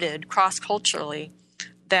noted cross-culturally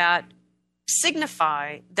that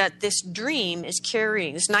signify that this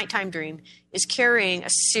nighttime dream is carrying a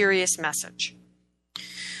serious message.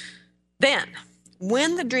 Then,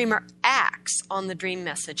 when the dreamer acts on the dream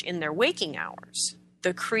message in their waking hours,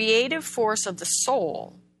 the creative force of the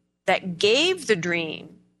soul that gave the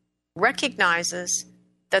dream recognizes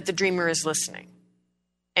that the dreamer is listening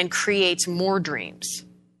and creates more dreams.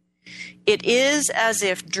 It is as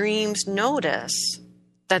if dreams notice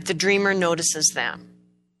that the dreamer notices them.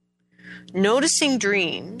 Noticing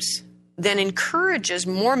dreams then encourages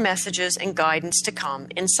more messages and guidance to come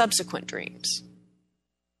in subsequent dreams.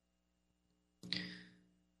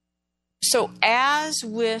 So as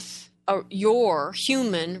with your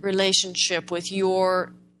human relationship with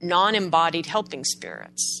your non-embodied helping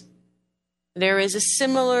spirits, there is a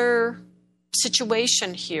similar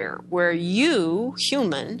situation here where you,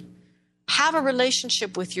 human, have a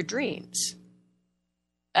relationship with your dreams.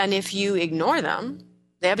 And if you ignore them,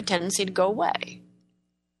 they have a tendency to go away.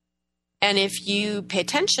 And if you pay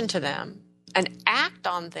attention to them and act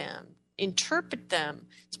on them, interpret them,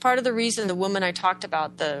 it's part of the reason the woman I talked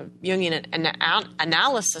about, the Jungian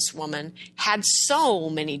analysis woman, had so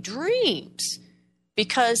many dreams,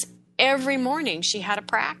 because every morning she had a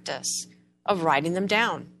practice of writing them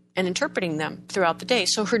down and interpreting them throughout the day.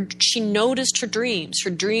 So she noticed her dreams.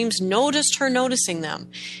 Her dreams noticed her noticing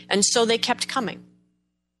them. And so they kept coming.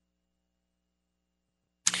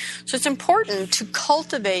 So it's important to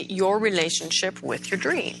cultivate your relationship with your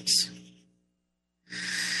dreams.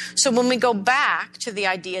 So when we go back to the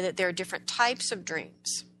idea that there are different types of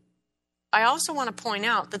dreams, I also want to point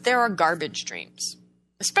out that there are garbage dreams,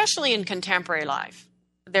 especially in contemporary life.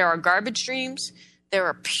 There are garbage dreams. There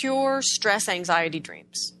are pure stress anxiety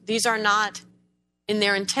dreams. These are not, in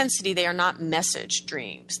their intensity, they are not message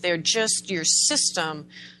dreams. They're just your system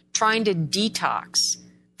trying to detox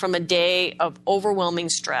from a day of overwhelming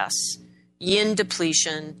stress, yin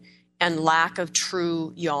depletion, and lack of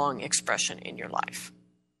true yang expression in your life.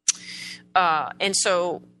 And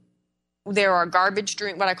so there are garbage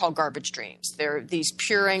dreams, what I call garbage dreams. They're these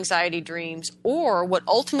pure anxiety dreams, or what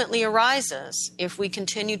ultimately arises if we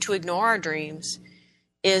continue to ignore our dreams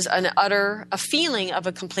is a feeling of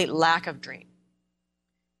a complete lack of dream.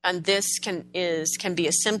 And this can be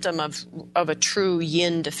a symptom of a true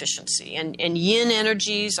yin deficiency. And yin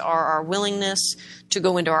energies are our willingness to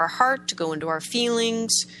go into our heart, to go into our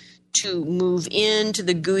feelings, to move into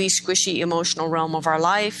the gooey, squishy emotional realm of our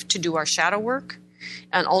life, to do our shadow work,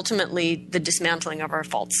 and ultimately the dismantling of our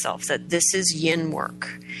false self. That this is yin work.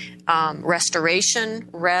 Restoration,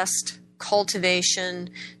 rest,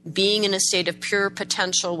 cultivation, being in a state of pure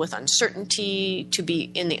potential with uncertainty, to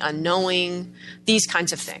be in the unknowing, these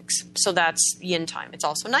kinds of things. So that's yin time. It's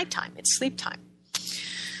also nighttime. It's sleep time.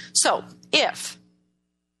 So if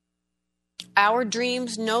our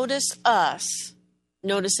dreams notice us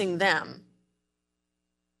noticing them,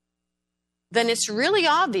 then it's really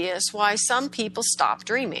obvious why some people stop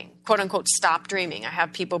dreaming, quote unquote, stop dreaming. I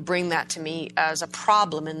have people bring that to me as a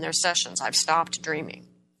problem in their sessions. I've stopped dreaming.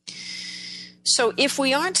 So if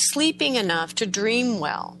we aren't sleeping enough to dream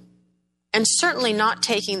well, and certainly not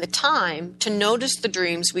taking the time to notice the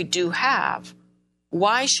dreams we do have,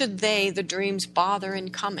 why should the dreams, bother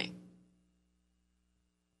in coming?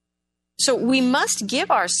 So we must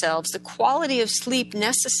give ourselves the quality of sleep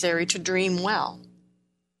necessary to dream well.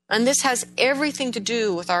 And this has everything to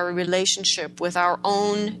do with our relationship with our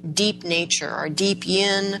own deep nature, our deep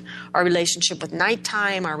yin, our relationship with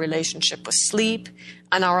nighttime, our relationship with sleep,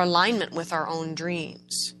 and our alignment with our own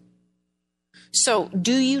dreams. So,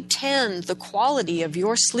 do you tend the quality of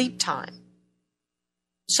your sleep time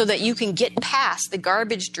so that you can get past the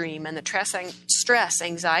garbage dream and the stress,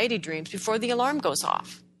 anxiety dreams before the alarm goes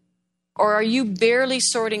off? Or are you barely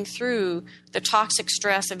sorting through the toxic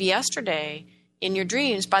stress of yesterday in your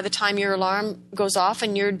dreams by the time your alarm goes off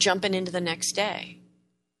and you're jumping into the next day?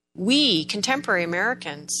 We, contemporary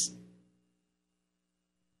Americans,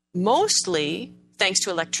 mostly thanks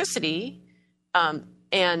to electricity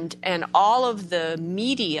and all of the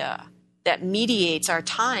media that mediates our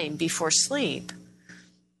time before sleep,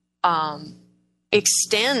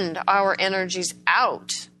 extend our energies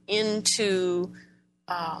out into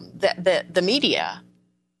the media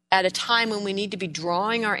at a time when we need to be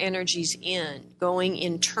drawing our energies in, going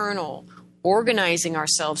internal, organizing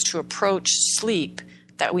ourselves to approach sleep,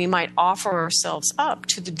 that we might offer ourselves up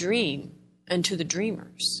to the dream and to the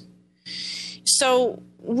dreamers. So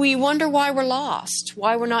we wonder why we're lost,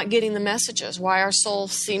 why we're not getting the messages, why our soul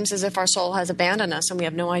seems as if our soul has abandoned us and we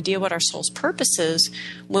have no idea what our soul's purpose is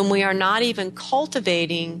when we are not even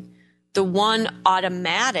cultivating the one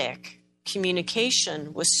automatic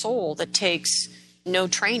communication with soul that takes no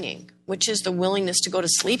training, which is the willingness to go to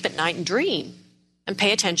sleep at night and dream and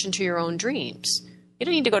pay attention to your own dreams. You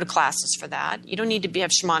don't need to go to classes for that. You don't need to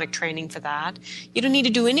have shamanic training for that. You don't need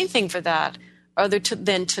to do anything for that other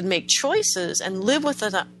than to make choices and live with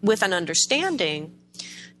an understanding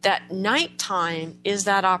that nighttime is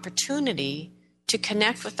that opportunity to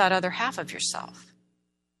connect with that other half of yourself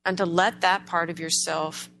and to let that part of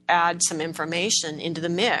yourself add some information into the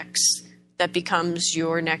mix that becomes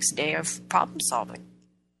your next day of problem solving.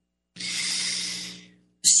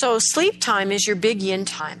 So sleep time is your big yin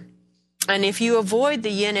time. And if you avoid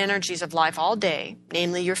the yin energies of life all day,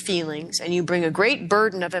 namely your feelings, and you bring a great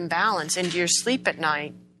burden of imbalance into your sleep at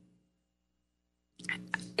night,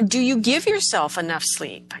 do you give yourself enough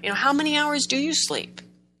sleep? How many hours do you sleep?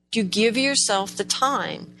 Do you give yourself the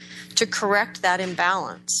time to correct that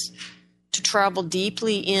imbalance, to travel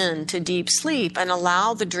deeply into deep sleep and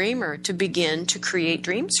allow the dreamer to begin to create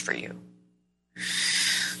dreams for you?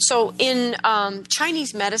 So in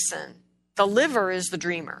Chinese medicine, the liver is the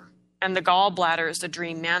dreamer and the gallbladder is the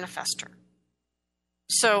dream manifester.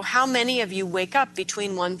 So how many of you wake up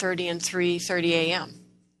between 1:30 and 3:30 a.m.?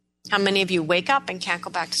 How many of you wake up and can't go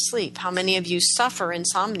back to sleep? How many of you suffer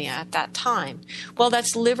insomnia at that time? Well,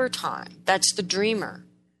 that's liver time. That's the dreamer.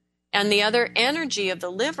 And the other energy of the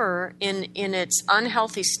liver in its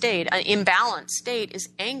unhealthy state, an imbalanced state, is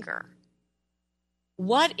anger.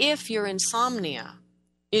 What if your insomnia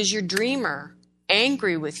Is your dreamer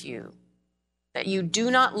angry with you that you do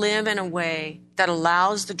not live in a way that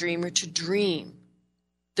allows the dreamer to dream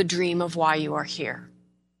the dream of why you are here?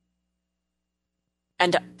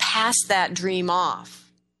 And to pass that dream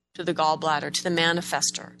off to the gallbladder, to the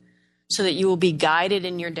manifester, so that you will be guided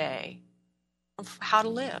in your day of how to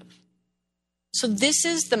live. So this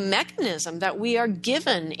is the mechanism that we are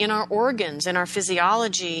given in our organs, in our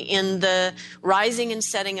physiology, in the rising and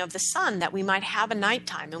setting of the sun, that we might have a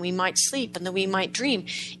nighttime and we might sleep and that we might dream.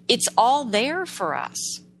 It's all there for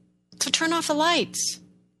us. So turn off the lights.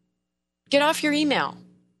 Get off your email.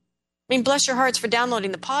 I mean, bless your hearts for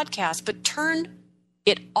downloading the podcast, but turn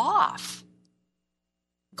it off.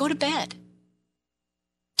 Go to bed.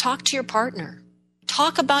 Talk to your partner.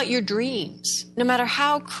 Talk about your dreams, no matter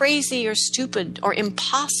how crazy or stupid or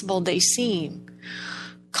impossible they seem.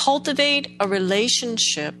 Cultivate a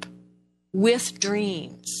relationship with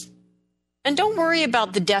dreams. And don't worry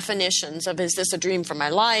about the definitions of, is this a dream for my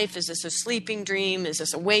life? Is this a sleeping dream? Is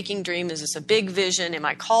this a waking dream? Is this a big vision? Am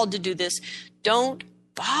I called to do this? Don't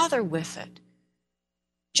bother with it.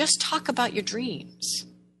 Just talk about your dreams.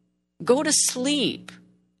 Go to sleep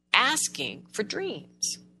asking for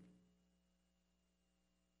dreams.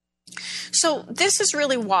 So this is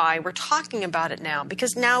really why we're talking about it now,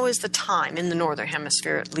 because now is the time, in the Northern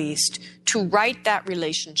Hemisphere at least, to write that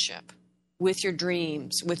relationship with your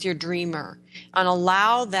dreams, with your dreamer, and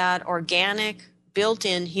allow that organic,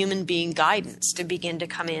 built-in human being guidance to begin to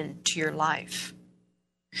come into your life.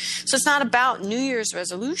 So it's not about New Year's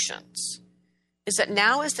resolutions. It's that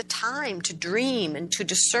now is the time to dream and to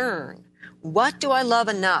discern, what do I love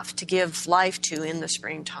enough to give life to in the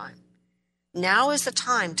springtime? Now is the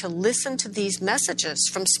time to listen to these messages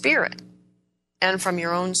from Spirit and from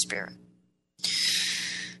your own spirit.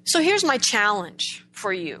 So here's my challenge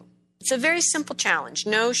for you. It's a very simple challenge.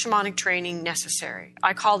 No shamanic training necessary.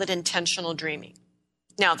 I call it intentional dreaming.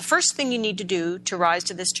 Now, the first thing you need to do to rise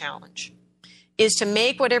to this challenge is to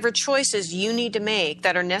make whatever choices you need to make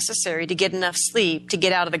that are necessary to get enough sleep to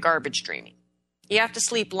get out of the garbage dreaming. You have to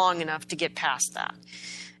sleep long enough to get past that.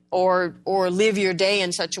 Or live your day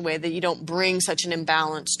in such a way that you don't bring such an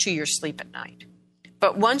imbalance to your sleep at night.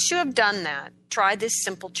 But once you have done that, try this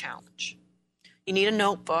simple challenge. You need a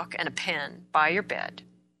notebook and a pen by your bed.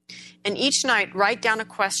 And each night, write down a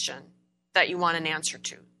question that you want an answer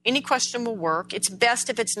to. Any question will work. It's best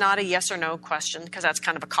if it's not a yes or no question, because that's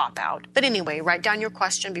kind of a cop-out. But anyway, write down your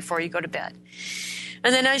question before you go to bed.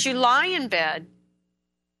 And then as you lie in bed,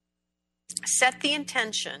 set the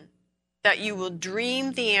intention that you will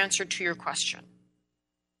dream the answer to your question.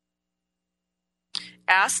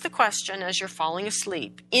 Ask the question as you're falling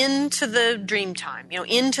asleep, into the dream time,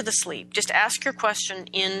 into the sleep. Just ask your question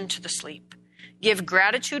into the sleep. Give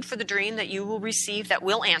gratitude for the dream that you will receive that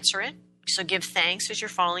will answer it. So give thanks as you're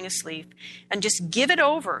falling asleep. And just give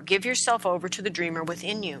yourself over to the dreamer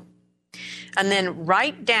within you. And then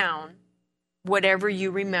write down whatever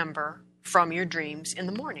you remember from your dreams in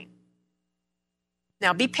the morning.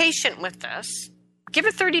 Now, be patient with this. Give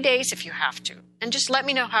it 30 days if you have to. And just let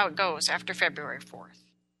me know how it goes after February 4th.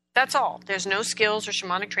 That's all. There's no skills or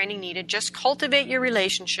shamanic training needed. Just cultivate your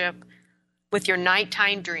relationship with your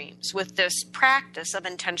nighttime dreams, with this practice of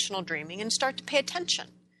intentional dreaming, and start to pay attention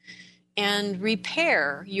and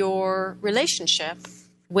repair your relationship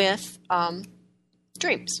with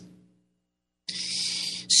dreams.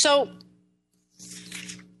 So,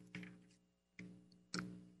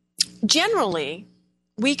 generally,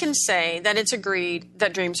 we can say that it's agreed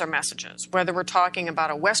that dreams are messages, whether we're talking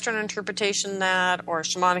about a Western interpretation of that or a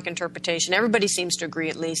shamanic interpretation. Everybody seems to agree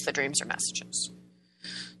at least that dreams are messages.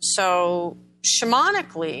 So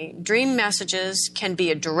shamanically, dream messages can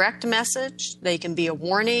be a direct message. They can be a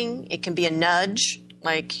warning. It can be a nudge,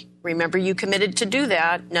 like, remember you committed to do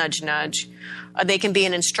that, nudge, nudge. They can be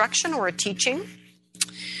an instruction or a teaching.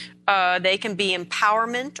 They can be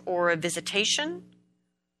empowerment or a visitation.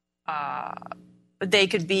 They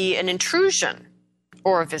could be an intrusion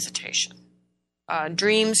or a visitation.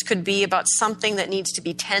 Dreams could be about something that needs to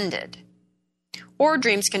be tended. Or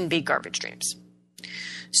dreams can be garbage dreams.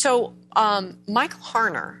 So Michael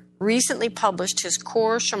Harner recently published his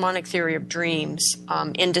Core Shamanic Theory of Dreams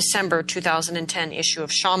in December 2010 issue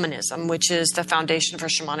of Shamanism, which is the Foundation for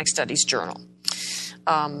Shamanic Studies journal.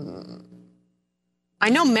 I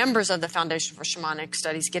know members of the Foundation for Shamanic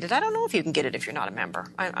Studies get it. I don't know if you can get it if you're not a member.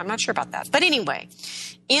 I'm not sure about that. But anyway,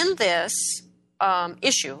 in this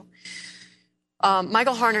issue,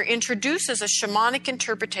 Michael Harner introduces a shamanic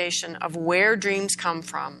interpretation of where dreams come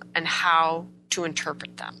from and how to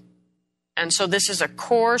interpret them. And so this is a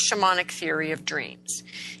core shamanic theory of dreams.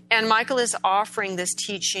 And Michael is offering this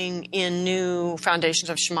teaching in new Foundations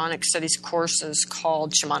of Shamanic Studies courses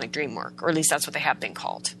called Shamanic Dream Work, or at least that's what they have been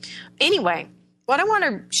called. Anyway, what I want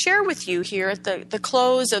to share with you here at the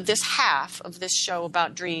close of this half of this show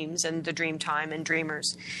about dreams and the dream time and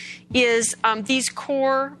dreamers is these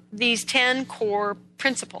 10 core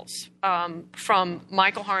principles from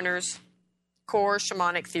Michael Harner's core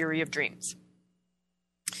shamanic theory of dreams,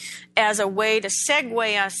 as a way to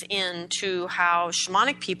segue us into how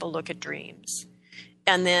shamanic people look at dreams.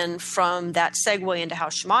 And then from that segue into how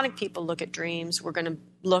shamanic people look at dreams, we're going to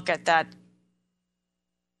look at that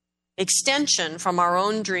extension from our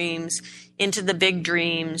own dreams into the big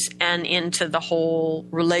dreams and into the whole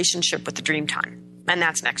relationship with the dream time. And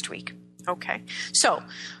that's next week. Okay. So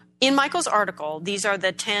in Michael's article, these are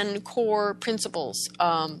the 10 core principles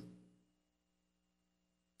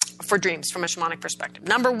for dreams from a shamanic perspective.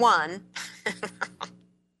 Number 1,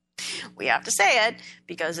 we have to say it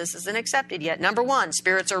because this isn't accepted yet. Number 1,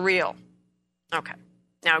 spirits are real. Okay.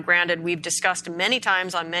 Now, granted, we've discussed many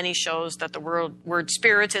times on many shows that the word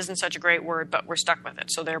spirits isn't such a great word, but we're stuck with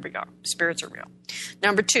it. So there we go. Spirits are real.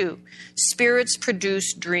 Number 2, spirits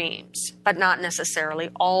produce dreams, but not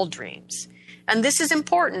necessarily all dreams. And this is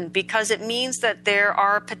important because it means that there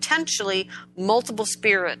are potentially multiple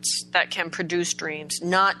spirits that can produce dreams,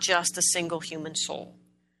 not just a single human soul.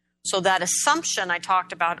 So that assumption I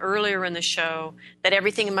talked about earlier in the show, that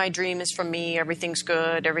everything in my dream is from me, everything's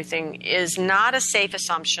good, everything is not a safe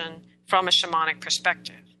assumption from a shamanic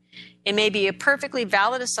perspective. It may be a perfectly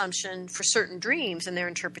valid assumption for certain dreams and their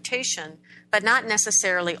interpretation, but not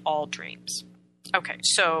necessarily all dreams. Okay,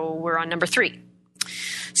 so we're on number 3.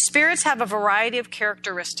 Spirits have a variety of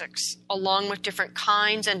characteristics, along with different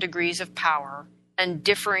kinds and degrees of power and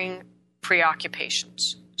differing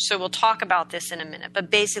preoccupations. So we'll talk about this in a minute. But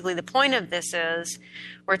basically the point of this is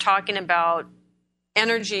we're talking about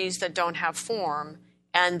energies that don't have form,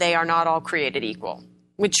 and they are not all created equal,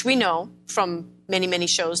 which we know from many, many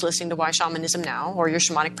shows listening to Why Shamanism Now or your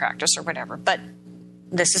shamanic practice or whatever. But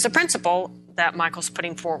this is a principle that Michael's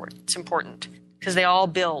putting forward. It's important because they all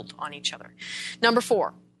build on each other. Number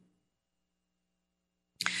 4,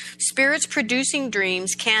 spirits producing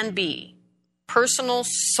dreams can be personal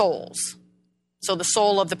souls. So the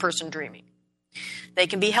soul of the person dreaming. They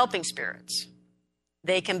can be helping spirits.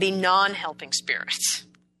 They can be non-helping spirits,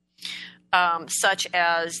 such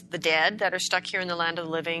as the dead that are stuck here in the land of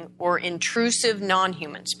the living, or intrusive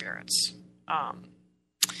non-human spirits.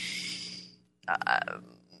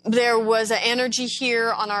 There was an energy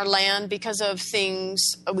here on our land because of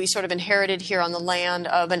things we sort of inherited here on the land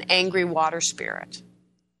of an angry water spirit.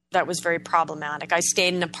 That was very problematic. I stayed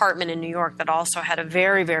in an apartment in New York that also had a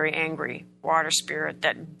very, very angry water spirit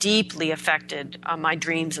that deeply affected my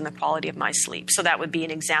dreams and the quality of my sleep. So that would be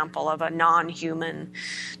an example of a non-human,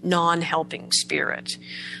 non-helping spirit.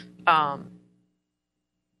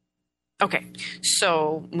 Okay,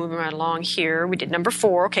 so moving right along here, we did number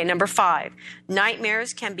 4. Okay, number 5.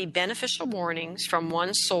 Nightmares can be beneficial warnings from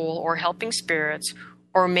one's soul or helping spirits,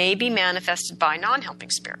 or may be manifested by non-helping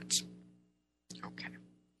spirits.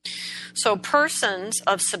 So persons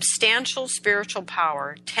of substantial spiritual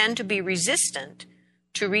power tend to be resistant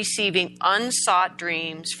to receiving unsought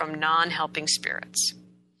dreams from non-helping spirits.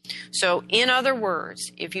 So in other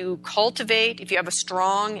words, if you have a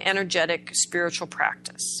strong, energetic spiritual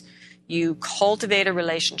practice, you cultivate a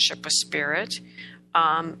relationship with spirit,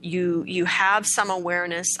 you have some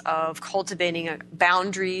awareness of cultivating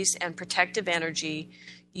boundaries and protective energy,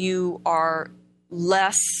 you're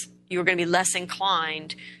going to be less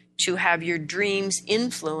inclined to have your dreams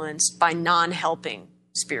influenced by non-helping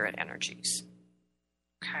spirit energies.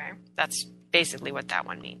 Okay, that's basically what that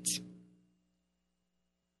one means.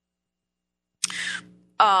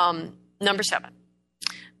 Number 7.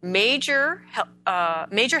 Major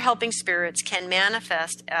helping spirits can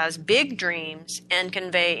manifest as big dreams and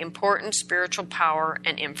convey important spiritual power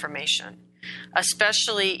and information,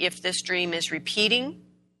 especially if this dream is a repeating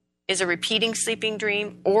sleeping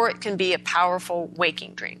dream, or it can be a powerful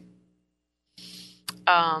waking dream.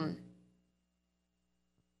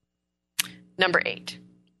 Number 8,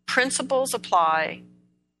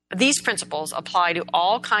 these principles apply to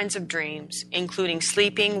all kinds of dreams, including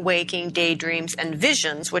sleeping, waking, daydreams, and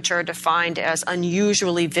visions, which are defined as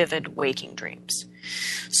unusually vivid waking dreams.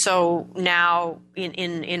 So now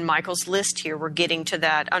in Michael's list here, we're getting to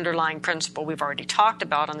that underlying principle we've already talked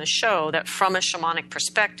about on the show, that from a shamanic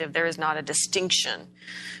perspective, there is not a distinction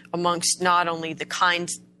amongst not only the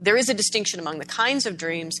kinds. There is a distinction among the kinds of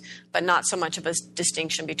dreams, but not so much of a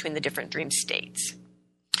distinction between the different dream states.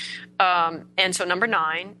 And so number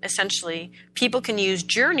 9, essentially, people can use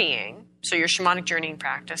journeying, so your shamanic journeying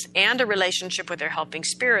practice, and a relationship with their helping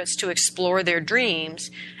spirits to explore their dreams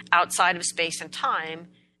outside of space and time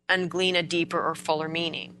and glean a deeper or fuller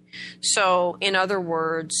meaning. So in other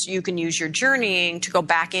words, you can use your journeying to go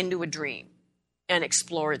back into a dream and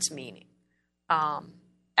explore its meaning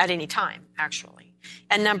at any time, actually.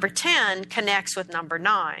 And number 10 connects with number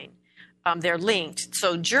 9. They're linked.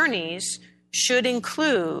 So journeys should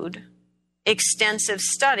include extensive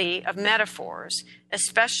study of metaphors,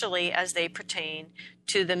 especially as they pertain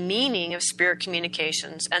to the meaning of spirit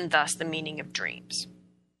communications and thus the meaning of dreams.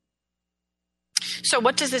 So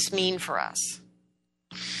what does this mean for us?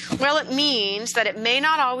 Well, it means that it may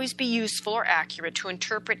not always be useful or accurate to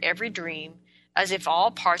interpret every dream as if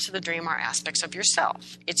all parts of the dream are aspects of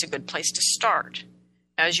yourself. It's a good place to start.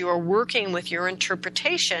 As you are working with your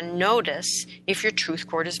interpretation, notice if your truth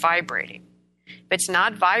chord is vibrating. If it's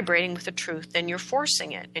not vibrating with the truth, then you're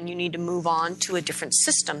forcing it, and you need to move on to a different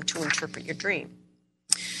system to interpret your dream.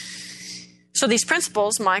 So these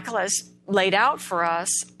principles Michael has laid out for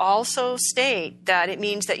us also state that it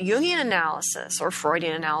means that Jungian analysis or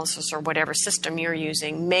Freudian analysis or whatever system you're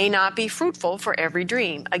using may not be fruitful for every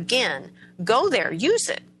dream. Again, go there, use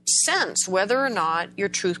it. Sense whether or not your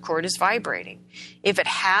truth chord is vibrating. If it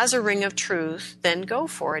has a ring of truth, then go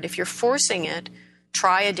for it. If you're forcing it,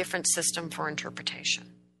 try a different system for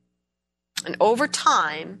interpretation. And over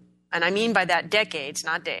time, and I mean by that decades,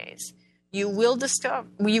 not days, you will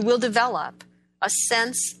develop a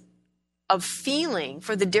sense of feeling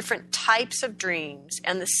for the different types of dreams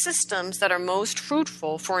and the systems that are most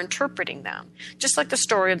fruitful for interpreting them. Just like the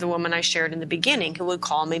story of the woman I shared in the beginning who would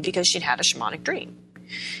call me because she'd had a shamanic dream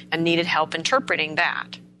and needed help interpreting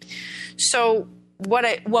that. So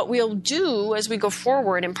what we'll do as we go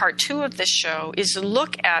forward in part 2 of this show is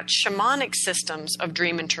look at shamanic systems of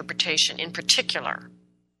dream interpretation in particular.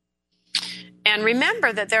 And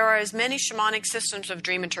remember that there are as many shamanic systems of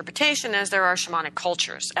dream interpretation as there are shamanic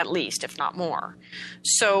cultures, at least, if not more.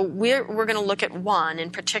 So we're going to look at one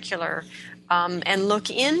in particular and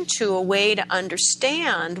look into a way to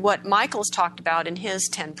understand what Michael's talked about in his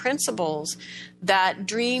 10 principles, that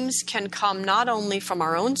dreams can come not only from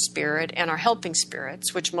our own spirit and our helping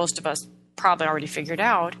spirits, which most of us probably already figured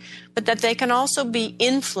out, but that they can also be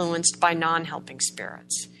influenced by non-helping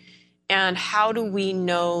spirits. And how do we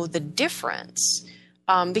know the difference?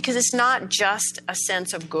 Because it's not just a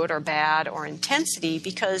sense of good or bad or intensity,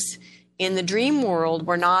 because in the dream world,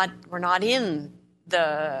 we're not in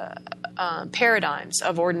the paradigms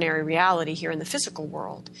of ordinary reality here in the physical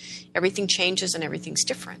world. Everything changes and everything's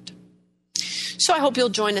different. So I hope you'll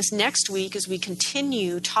join us next week as we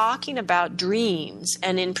continue talking about dreams,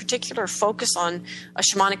 and in particular focus on a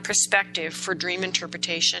shamanic perspective for dream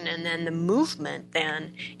interpretation, and then the movement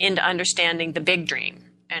then into understanding the big dream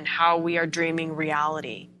and how we are dreaming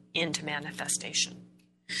reality into manifestation.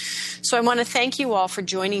 So I want to thank you all for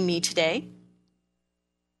joining me today.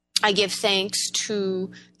 I give thanks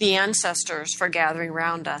to the ancestors for gathering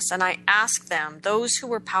around us, and I ask them, those who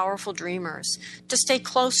were powerful dreamers, to stay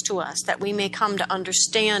close to us, that we may come to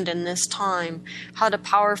understand in this time how to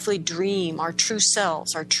powerfully dream our true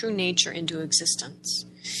selves, our true nature into existence.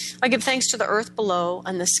 I give thanks to the earth below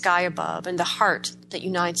and the sky above and the heart that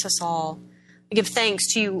unites us all. I give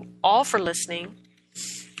thanks to you all for listening,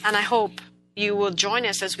 and I hope you will join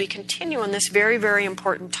us as we continue on this very, very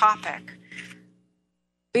important topic.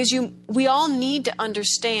 Because we all need to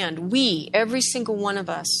understand, every single one of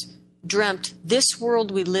us, dreamt this world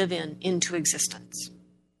we live in into existence.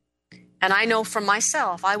 And I know for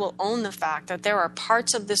myself, I will own the fact that there are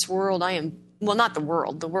parts of this world not the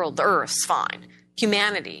world, the earth's fine,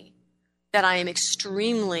 humanity, that I am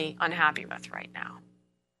extremely unhappy with right now.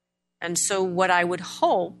 And so what I would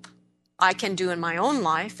hope I can do in my own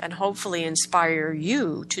life, and hopefully inspire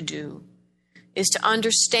you to do, is to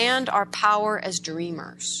understand our power as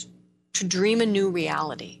dreamers, to dream a new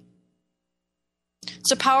reality.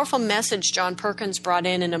 It's a powerful message John Perkins brought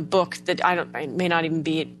in a book that it may not even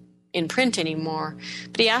be in print anymore,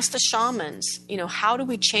 but he asked the shamans, how do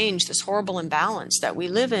we change this horrible imbalance that we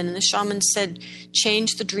live in? And the shamans said,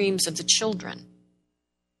 change the dreams of the children,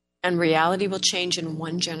 and reality will change in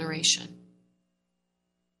 1 generation.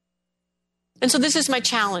 And so this is my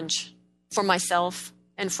challenge for myself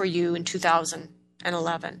and for you in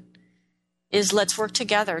 2011, is let's work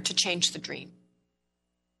together to change the dream.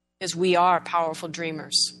 Because we are powerful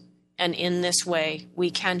dreamers. And in this way,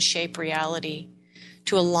 we can shape reality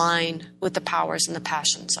to align with the powers and the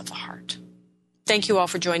passions of the heart. Thank you all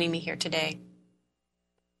for joining me here today.